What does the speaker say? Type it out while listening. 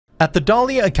At the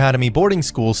Grigio Academy Boarding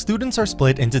School, students are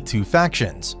split into two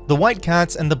factions, the White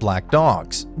Cats and the Black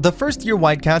Dogs. The first-year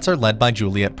White Cats are led by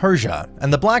Juliet Persia,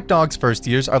 and the Black Dogs' first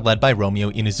years are led by Romeo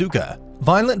Inuzuka.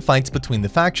 Violent fights between the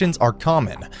factions are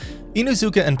common.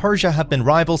 Inuzuka and Persia have been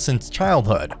rivals since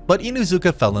childhood, but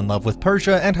Inuzuka fell in love with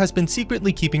Persia and has been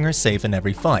secretly keeping her safe in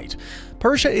every fight.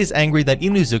 Persia is angry that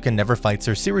Inuzuka never fights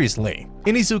her seriously.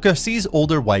 Inuzuka sees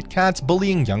older white cats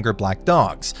bullying younger black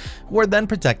dogs, who are then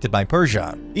protected by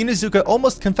Persia. Inuzuka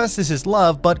almost confesses his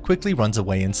love but quickly runs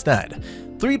away instead.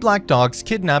 Three black dogs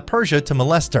kidnap Persia to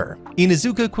molest her.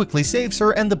 Inuzuka quickly saves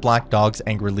her and the black dogs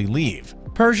angrily leave.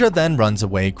 Persia then runs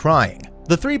away crying.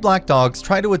 The three black dogs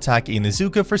try to attack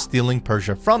Inuzuka for stealing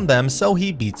Persia from them, so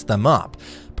he beats them up.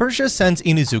 Persia sends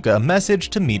Inuzuka a message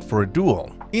to meet for a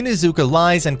duel. Inuzuka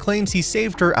lies and claims he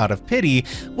saved her out of pity,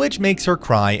 which makes her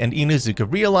cry, and Inuzuka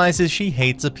realizes she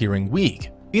hates appearing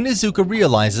weak. Inuzuka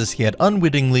realizes he had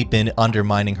unwittingly been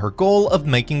undermining her goal of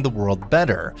making the world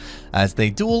better. As they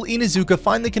duel, Inuzuka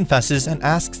finally confesses and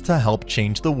asks to help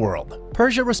change the world.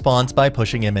 Persia responds by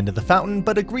pushing him into the fountain,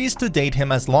 but agrees to date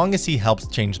him as long as he helps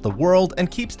change the world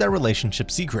and keeps their relationship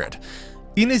secret.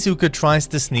 Inuzuka tries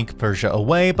to sneak Persia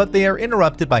away, but they are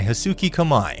interrupted by Hasuki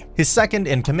Komai, his second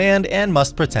in command, and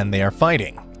must pretend they are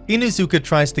fighting. Inuzuka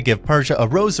tries to give Persia a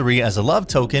rosary as a love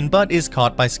token but is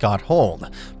caught by Scott Hold,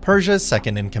 Persia's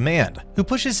second in command, who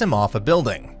pushes him off a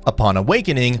building. Upon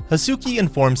awakening, Hasuki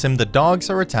informs him the dogs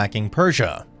are attacking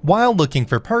Persia. While looking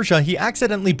for Persia, he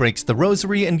accidentally breaks the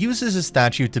rosary and uses a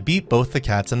statue to beat both the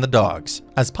cats and the dogs.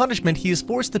 As punishment, he is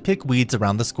forced to pick weeds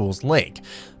around the school's lake.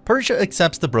 Persia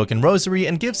accepts the broken rosary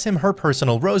and gives him her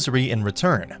personal rosary in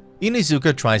return.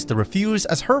 Inuzuka tries to refuse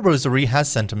as her rosary has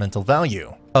sentimental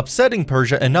value, upsetting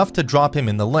Persia enough to drop him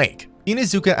in the lake.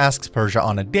 Inuzuka asks Persia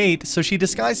on a date, so she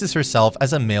disguises herself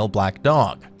as a male black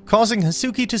dog, causing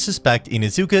Hasuki to suspect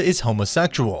Inuzuka is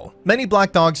homosexual. Many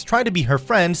black dogs try to be her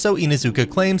friend, so Inuzuka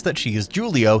claims that she is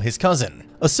Julio, his cousin.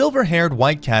 A silver-haired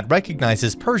white cat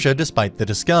recognizes Persia despite the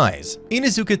disguise.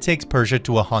 Inuzuka takes Persia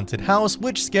to a haunted house,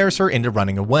 which scares her into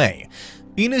running away.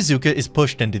 Inuzuka is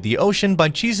pushed into the ocean by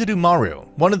Chizuru Maru,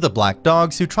 one of the black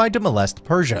dogs who tried to molest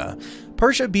Persia.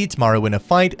 Persia beats Maru in a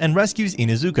fight and rescues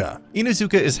Inuzuka.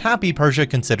 Inuzuka is happy Persia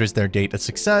considers their date a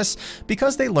success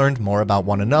because they learned more about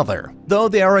one another, though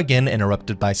they are again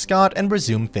interrupted by Scott and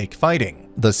resume fake fighting.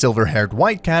 The silver-haired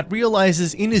white cat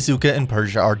realizes Inuzuka and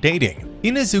Persia are dating.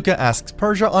 Inuzuka asks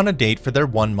Persia on a date for their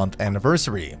 1-month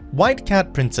anniversary. White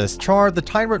Cat Princess Char, the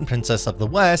tyrant princess of the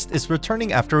West, is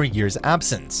returning after a year's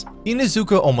absence.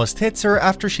 Inuzuka almost hits her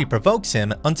after she provokes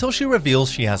him until she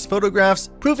reveals she has photographs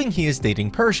proving he is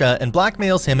dating Persia and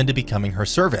blackmails him into becoming her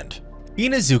servant.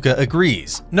 Inuzuka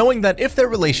agrees, knowing that if their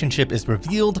relationship is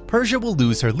revealed, Persia will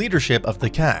lose her leadership of the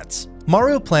cats.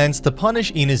 Maru plans to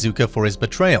punish Inuzuka for his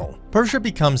betrayal. Persia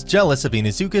becomes jealous of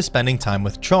Inuzuka spending time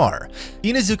with Char.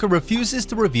 Inuzuka refuses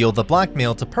to reveal the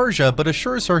blackmail to Persia but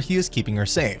assures her he is keeping her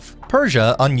safe.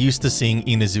 Persia, unused to seeing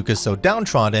Inuzuka so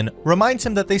downtrodden, reminds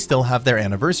him that they still have their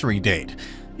anniversary date.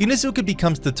 Inuzuka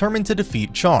becomes determined to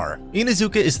defeat Char.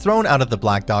 Inuzuka is thrown out of the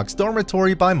Black Dog's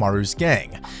dormitory by Maru's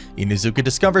gang. Inuzuka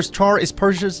discovers Char is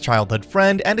Persia's childhood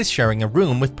friend and is sharing a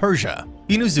room with Persia.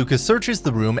 Inuzuka searches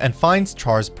the room and finds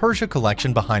Char's Persia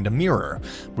collection behind a mirror,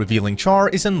 revealing Char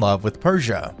is in love with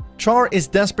Persia. Char is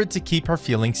desperate to keep her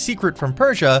feelings secret from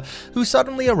Persia, who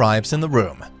suddenly arrives in the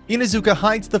room. Inuzuka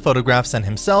hides the photographs and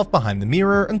himself behind the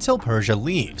mirror until Persia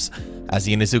leaves. As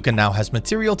Inuzuka now has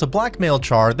material to blackmail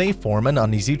Char, they form an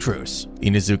uneasy truce.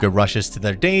 Inuzuka rushes to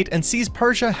their date and sees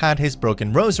Persia had his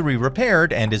broken rosary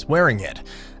repaired and is wearing it.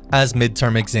 As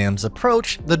midterm exams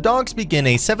approach, the dogs begin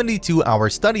a 72-hour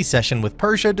study session with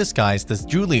Persia disguised as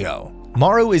Julio.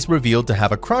 Maru is revealed to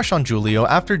have a crush on Julio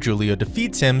after Julio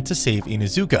defeats him to save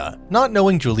Inuzuka, not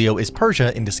knowing Julio is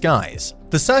Persia in disguise.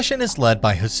 The session is led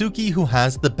by Hasuki, who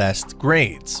has the best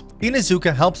grades.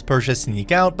 Inuzuka helps Persia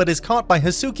sneak out but is caught by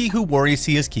Hasuki, who worries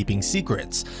he is keeping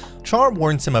secrets. Char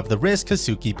warns him of the risk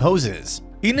Hasuki poses.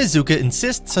 Inuzuka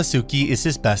insists Hasuki is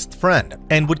his best friend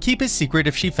and would keep his secret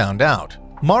if she found out.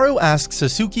 Maru asks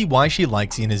Hasuki why she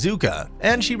likes Inuzuka,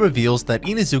 and she reveals that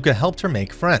Inuzuka helped her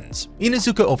make friends.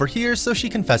 Inuzuka overhears, so she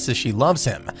confesses she loves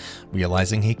him.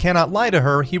 Realizing he cannot lie to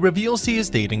her, he reveals he is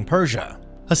dating Persia.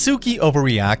 Hasuki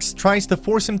overreacts, tries to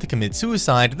force him to commit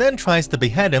suicide, then tries to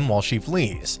behead him while she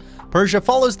flees. Persia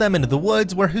follows them into the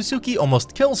woods where Hasuki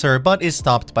almost kills her but is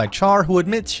stopped by Char, who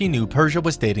admits she knew Persia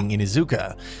was dating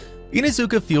Inuzuka.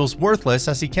 Inuzuka feels worthless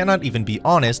as he cannot even be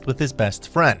honest with his best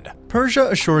friend. Persia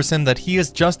assures him that he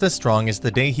is just as strong as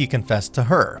the day he confessed to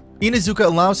her. Inuzuka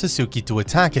allows Hasuki to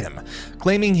attack him,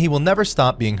 claiming he will never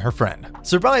stop being her friend,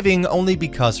 surviving only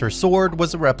because her sword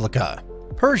was a replica.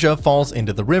 Persia falls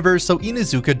into the river, so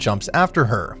Inuzuka jumps after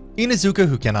her. Inuzuka,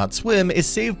 who cannot swim, is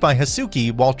saved by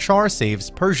Hasuki while Char saves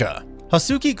Persia.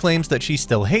 Hasuki claims that she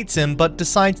still hates him but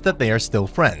decides that they are still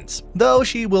friends, though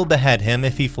she will behead him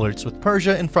if he flirts with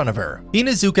Persia in front of her.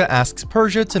 Inuzuka asks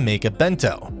Persia to make a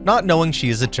bento, not knowing she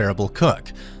is a terrible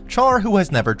cook. Char, who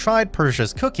has never tried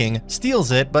Persia's cooking,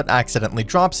 steals it but accidentally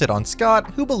drops it on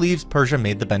Scott, who believes Persia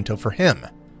made the bento for him.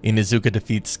 Inuzuka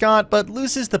defeats Scott but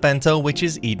loses the bento, which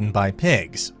is eaten by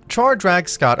pigs. Char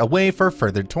drags Scott away for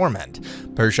further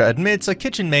torment. Persia admits a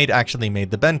kitchen maid actually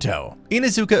made the bento.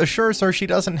 Inuzuka assures her she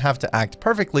doesn't have to act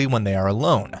perfectly when they are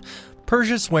alone.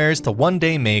 Persia swears to one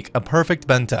day make a perfect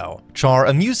bento. Char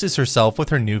amuses herself with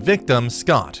her new victim,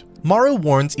 Scott. Maru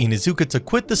warns Inuzuka to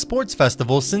quit the sports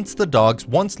festival since the dogs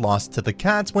once lost to the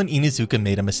cats when Inuzuka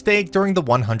made a mistake during the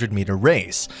 100-meter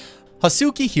race.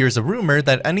 Hasuki hears a rumor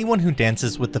that anyone who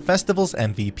dances with the festival's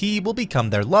MVP will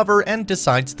become their lover and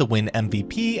decides to win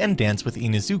MVP and dance with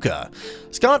Inuzuka.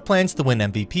 Scott plans to win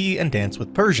MVP and dance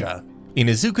with Persia.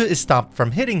 Inuzuka is stopped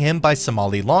from hitting him by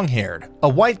Somali Longhaired, a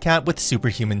white cat with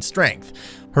superhuman strength.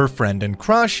 Her friend and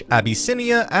crush,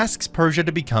 Abyssinia, asks Persia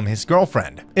to become his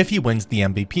girlfriend if he wins the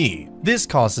MVP. This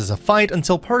causes a fight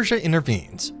until Persia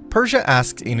intervenes. Persia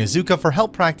asks Inuzuka for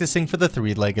help practicing for the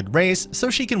three-legged race so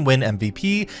she can win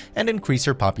MVP and increase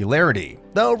her popularity,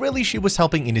 though really she was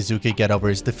helping Inuzuka get over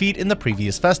his defeat in the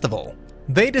previous festival.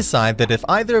 They decide that if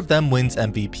either of them wins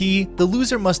MVP, the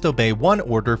loser must obey one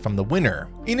order from the winner.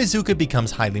 Inuzuka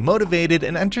becomes highly motivated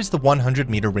and enters the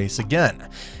 100-meter race again.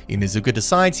 Inuzuka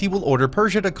decides he will order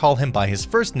Persia to call him by his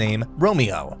first name,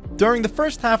 Romeo. During the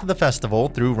first half of the festival,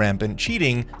 through rampant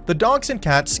cheating, the dogs and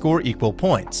cats score equal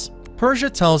points.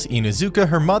 Persia tells Inuzuka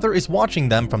her mother is watching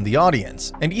them from the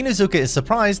audience, and Inuzuka is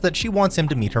surprised that she wants him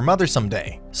to meet her mother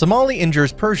someday. Somali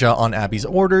injures Persia on Abby's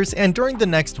orders, and during the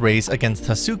next race against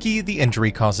Hasuki, the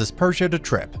injury causes Persia to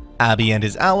trip. Abby and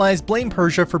his allies blame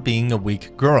Persia for being a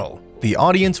weak girl. The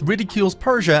audience ridicules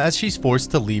Persia as she's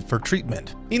forced to leave for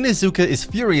treatment. Inuzuka is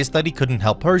furious that he couldn't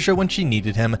help Persia when she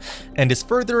needed him, and is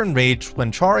further enraged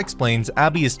when Char explains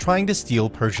Abby is trying to steal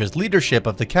Persia's leadership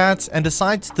of the cats and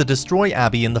decides to destroy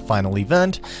Abby in the final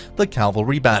event, the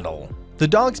cavalry battle. The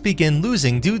dogs begin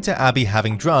losing due to Abby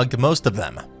having drugged most of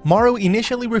them. Maru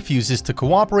initially refuses to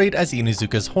cooperate as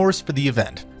Inuzuka's horse for the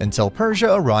event, until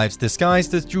Persia arrives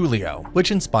disguised as Julio, which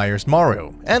inspires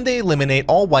Maru, and they eliminate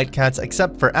all white cats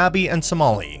except for Abby and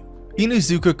Somali.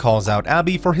 Inuzuka calls out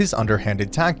Abby for his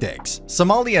underhanded tactics.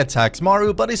 Somali attacks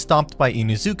Maru but is stopped by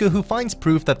Inuzuka, who finds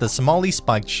proof that the Somali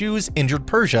spiked shoes injured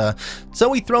Persia,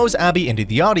 so he throws Abby into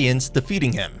the audience,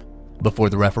 defeating him.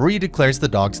 Before the referee declares the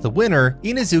dogs the winner,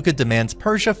 Inuzuka demands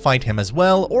Persia fight him as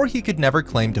well, or he could never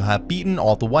claim to have beaten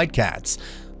all the white cats.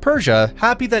 Persia,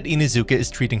 happy that Inuzuka is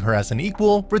treating her as an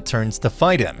equal, returns to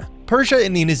fight him. Persia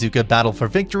and Inuzuka battle for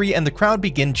victory and the crowd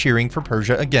begin cheering for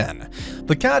Persia again.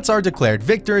 The cats are declared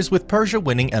victors, with Persia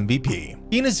winning MVP.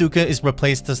 Inuzuka is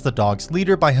replaced as the dog's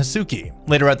leader by Hasuki.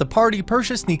 Later at the party,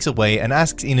 Persia sneaks away and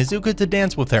asks Inuzuka to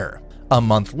dance with her. A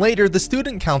month later, the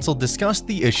student council discussed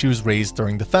the issues raised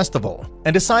during the festival,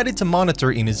 and decided to monitor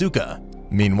Inuzuka.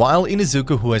 Meanwhile,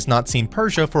 Inuzuka, who has not seen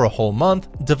Persia for a whole month,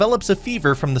 develops a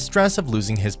fever from the stress of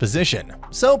losing his position,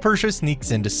 so Persia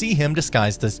sneaks in to see him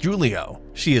disguised as Julio.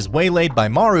 She is waylaid by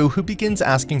Maru, who begins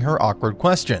asking her awkward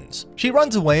questions. She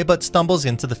runs away but stumbles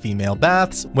into the female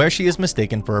baths, where she is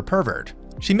mistaken for a pervert.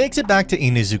 She makes it back to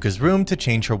Inuzuka's room to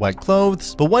change her white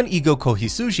clothes, but when Igo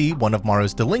Kohisuji, one of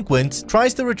Maru's delinquents,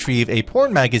 tries to retrieve a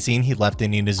porn magazine he left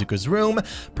in Inuzuka's room,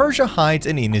 Persia hides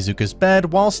in Inuzuka's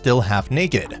bed while still half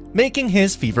naked, making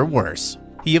his fever worse.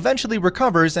 He eventually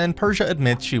recovers, and Persia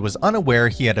admits she was unaware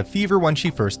he had a fever when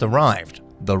she first arrived.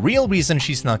 The real reason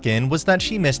she snuck in was that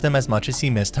she missed him as much as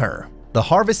he missed her. The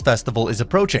Harvest Festival is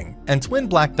approaching, and twin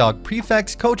black dog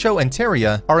prefects Kocho and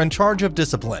Teria are in charge of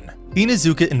discipline.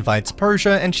 Inuzuka invites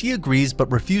Persia, and she agrees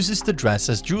but refuses to dress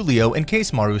as Julio in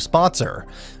case Maru spots her.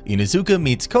 Inuzuka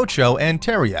meets Kocho and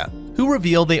Teria, who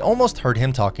reveal they almost heard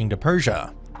him talking to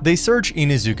Persia. They search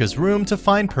Inuzuka's room to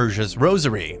find Persia's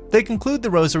rosary. They conclude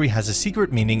the rosary has a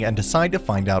secret meaning and decide to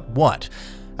find out what.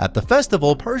 At the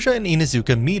festival, Persia and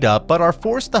Inuzuka meet up but are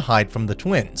forced to hide from the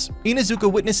twins. Inuzuka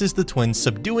witnesses the twins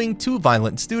subduing two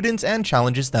violent students and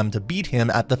challenges them to beat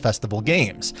him at the festival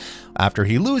games. After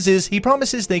he loses, he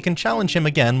promises they can challenge him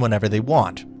again whenever they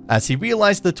want, as he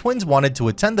realized the twins wanted to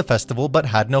attend the festival but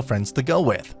had no friends to go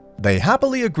with. They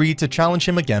happily agree to challenge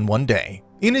him again one day.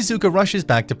 Inuzuka rushes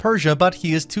back to Persia, but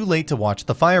he is too late to watch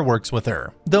the fireworks with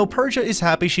her, though Persia is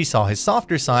happy she saw his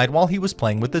softer side while he was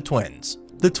playing with the twins.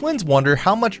 The twins wonder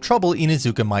how much trouble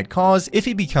Inuzuka might cause if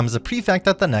he becomes a prefect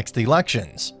at the next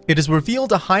elections. It is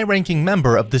revealed a high-ranking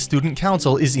member of the student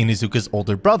council is Inuzuka's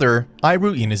older brother,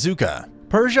 Iru Inuzuka.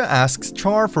 Persia asks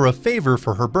Char for a favor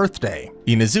for her birthday.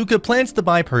 Inuzuka plans to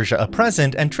buy Persia a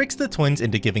present and tricks the twins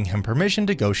into giving him permission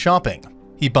to go shopping.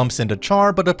 He bumps into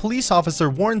Char, but a police officer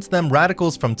warns them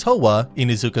radicals from Towa,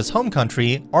 Inuzuka's home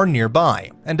country, are nearby,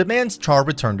 and demands Char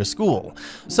return to school,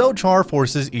 so Char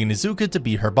forces Inuzuka to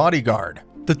be her bodyguard.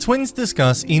 The twins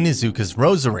discuss Inuzuka's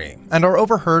rosary, and are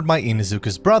overheard by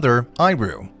Inuzuka's brother,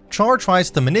 Iru. Char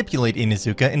tries to manipulate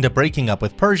Inuzuka into breaking up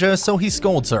with Persia, so he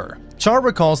scolds her. Char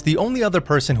recalls the only other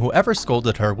person who ever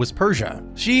scolded her was Persia.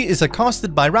 She is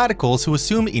accosted by radicals who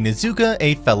assume Inuzuka,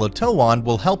 a fellow Towan,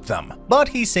 will help them, but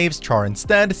he saves Char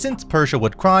instead since Persia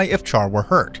would cry if Char were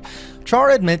hurt.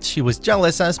 Char admits she was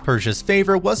jealous as Persia's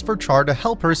favor was for Char to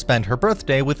help her spend her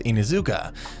birthday with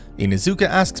Inuzuka. Inuzuka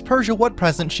asks Persia what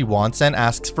present she wants and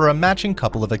asks for a matching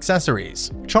couple of accessories.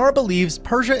 Char believes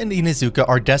Persia and Inuzuka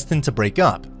are destined to break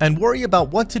up and worry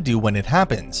about what to do when it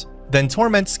happens, then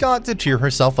torments Scott to cheer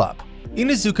herself up.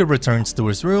 Inuzuka returns to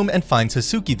his room and finds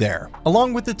Hasuki there,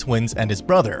 along with the twins and his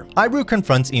brother. Iru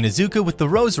confronts Inuzuka with the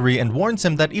rosary and warns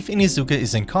him that if Inuzuka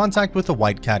is in contact with a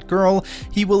white cat girl,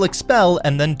 he will expel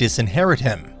and then disinherit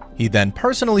him. He then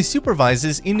personally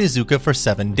supervises Inuzuka for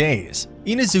 7 days.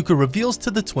 Inuzuka reveals to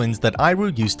the twins that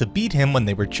Iru used to beat him when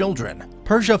they were children.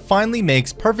 Persia finally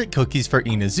makes perfect cookies for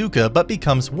Inuzuka but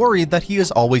becomes worried that he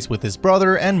is always with his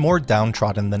brother and more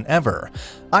downtrodden than ever.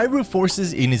 Iru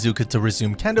forces Inuzuka to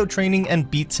resume kendo training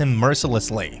and beats him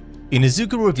mercilessly.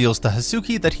 Inuzuka reveals to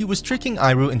Hasuki that he was tricking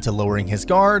Iru into lowering his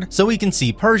guard so he can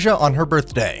see Persia on her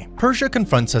birthday. Persia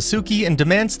confronts Hasuki and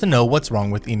demands to know what's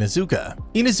wrong with Inuzuka.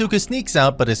 Inuzuka sneaks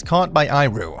out but is caught by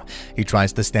Iru. He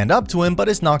tries to stand up to him but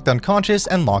is knocked unconscious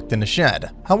and locked in a shed.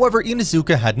 However,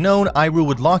 Inuzuka had known Iru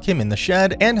would lock him in the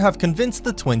shed and have convinced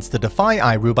the twins to defy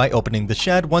Iru by opening the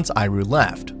shed once Iru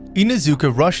left.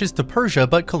 Inuzuka rushes to Persia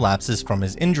but collapses from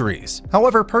his injuries.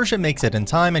 However, Persia makes it in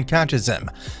time and catches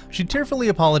him. She tearfully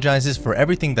apologizes for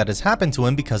everything that has happened to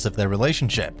him because of their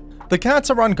relationship. The cats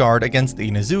are on guard against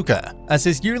Inuzuka, as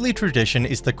his yearly tradition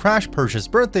is to crash Persia's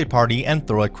birthday party and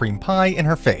throw a cream pie in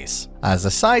her face. As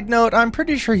a side note, I'm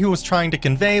pretty sure he was trying to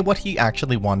convey what he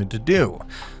actually wanted to do.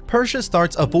 Persia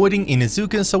starts avoiding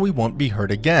Inuzuka so he won't be hurt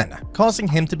again, causing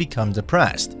him to become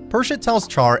depressed. Persia tells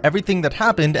Char everything that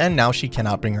happened and now she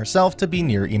cannot bring herself to be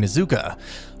near Inuzuka.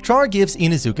 Char gives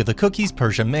Inuzuka the cookies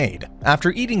Persia made.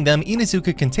 After eating them,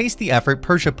 Inuzuka can taste the effort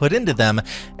Persia put into them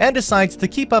and decides to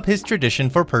keep up his tradition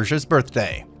for Persia's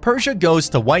birthday. Persia goes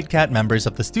to White Cat members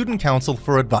of the student council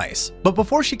for advice, but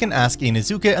before she can ask,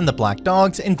 Inuzuka and the black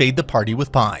dogs invade the party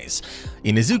with pies.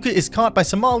 Inuzuka is caught by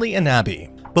Somali and Abby.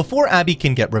 Before Abby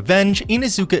can get revenge,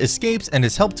 Inuzuka escapes and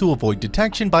is helped to avoid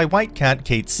detection by White Cat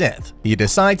Kate Sith. He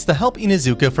decides to help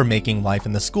Inuzuka for making life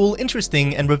in the school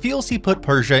interesting and reveals he put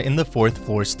Persia in the 4th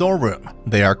floor storeroom.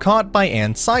 They are caught by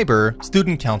Ann Cyber,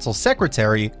 student council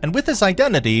secretary, and with his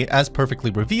identity, as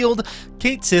perfectly revealed,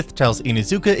 Kate Sith tells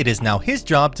Inuzuka it is now his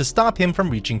job to stop him from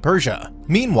reaching Persia.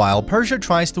 Meanwhile, Persia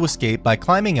tries to escape by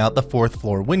climbing out the 4th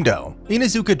floor window.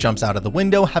 Inuzuka jumps out of the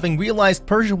window having realized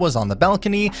Persia was on the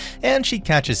balcony, and she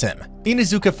catches him.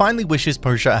 Inuzuka finally wishes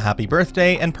Persia a happy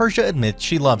birthday and Persia admits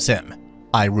she loves him.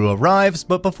 Iru arrives,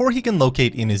 but before he can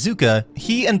locate Inuzuka,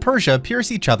 he and Persia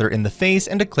pierce each other in the face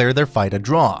and declare their fight a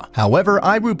draw. However,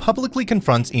 Iru publicly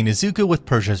confronts Inuzuka with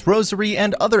Persia's rosary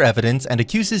and other evidence and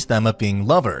accuses them of being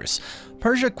lovers.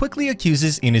 Persia quickly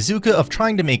accuses Inuzuka of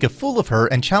trying to make a fool of her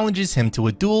and challenges him to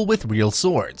a duel with real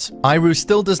swords. Iru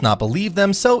still does not believe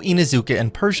them, so Inuzuka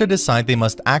and Persia decide they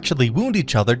must actually wound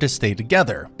each other to stay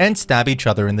together, and stab each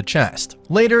other in the chest.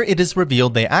 Later, it is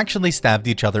revealed they actually stabbed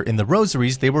each other in the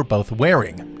rosaries they were both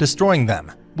wearing, destroying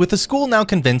them. With the school now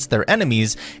convinced they're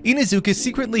enemies, Inuzuka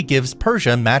secretly gives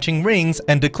Persia matching rings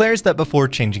and declares that before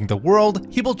changing the world,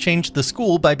 he will change the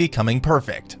school by becoming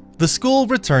perfect. The school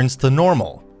returns to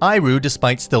normal. Iru,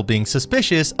 despite still being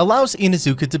suspicious, allows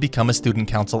Inuzuka to become a student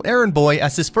council errand boy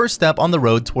as his first step on the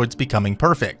road towards becoming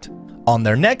perfect. On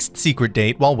their next secret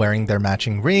date while wearing their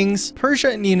matching rings,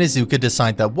 Persia and Inuzuka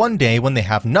decide that one day when they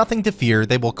have nothing to fear,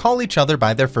 they will call each other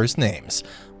by their first names,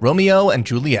 Romeo and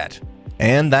Juliet.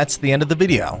 And that's the end of the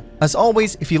video. As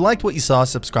always, if you liked what you saw,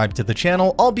 subscribe to the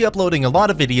channel. I'll be uploading a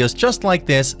lot of videos just like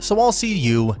this, so I'll see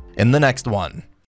you in the next one.